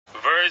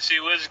Mercy,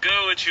 what's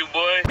good with you,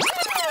 boy?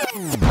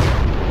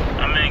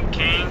 I'm in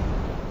King.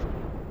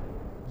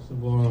 First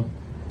of all,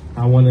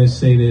 I want to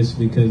say this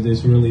because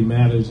this really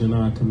matters in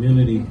our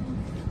community,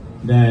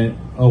 that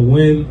a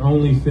win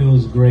only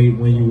feels great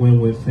when you win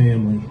with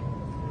family.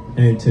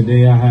 And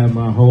today I have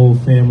my whole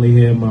family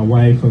here, my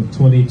wife of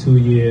 22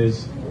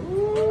 years,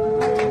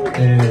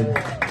 and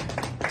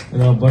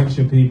a bunch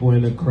of people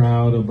in the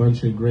crowd, a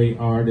bunch of great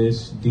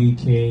artists, D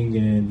King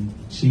and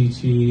Chi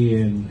Chi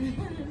and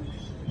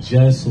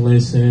Just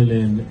Listen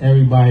and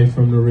everybody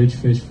from the Rich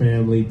Fish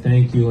family.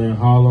 Thank you. And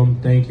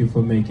Harlem, thank you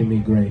for making me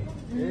great.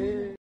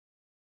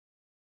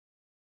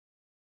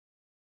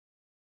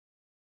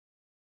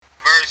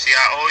 Mercy,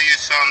 I owe you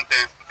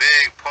something.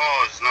 Big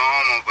pause, no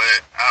homo,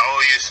 but I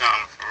owe you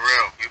something for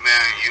real.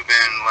 You've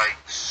been like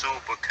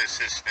super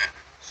consistent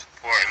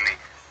supporting me.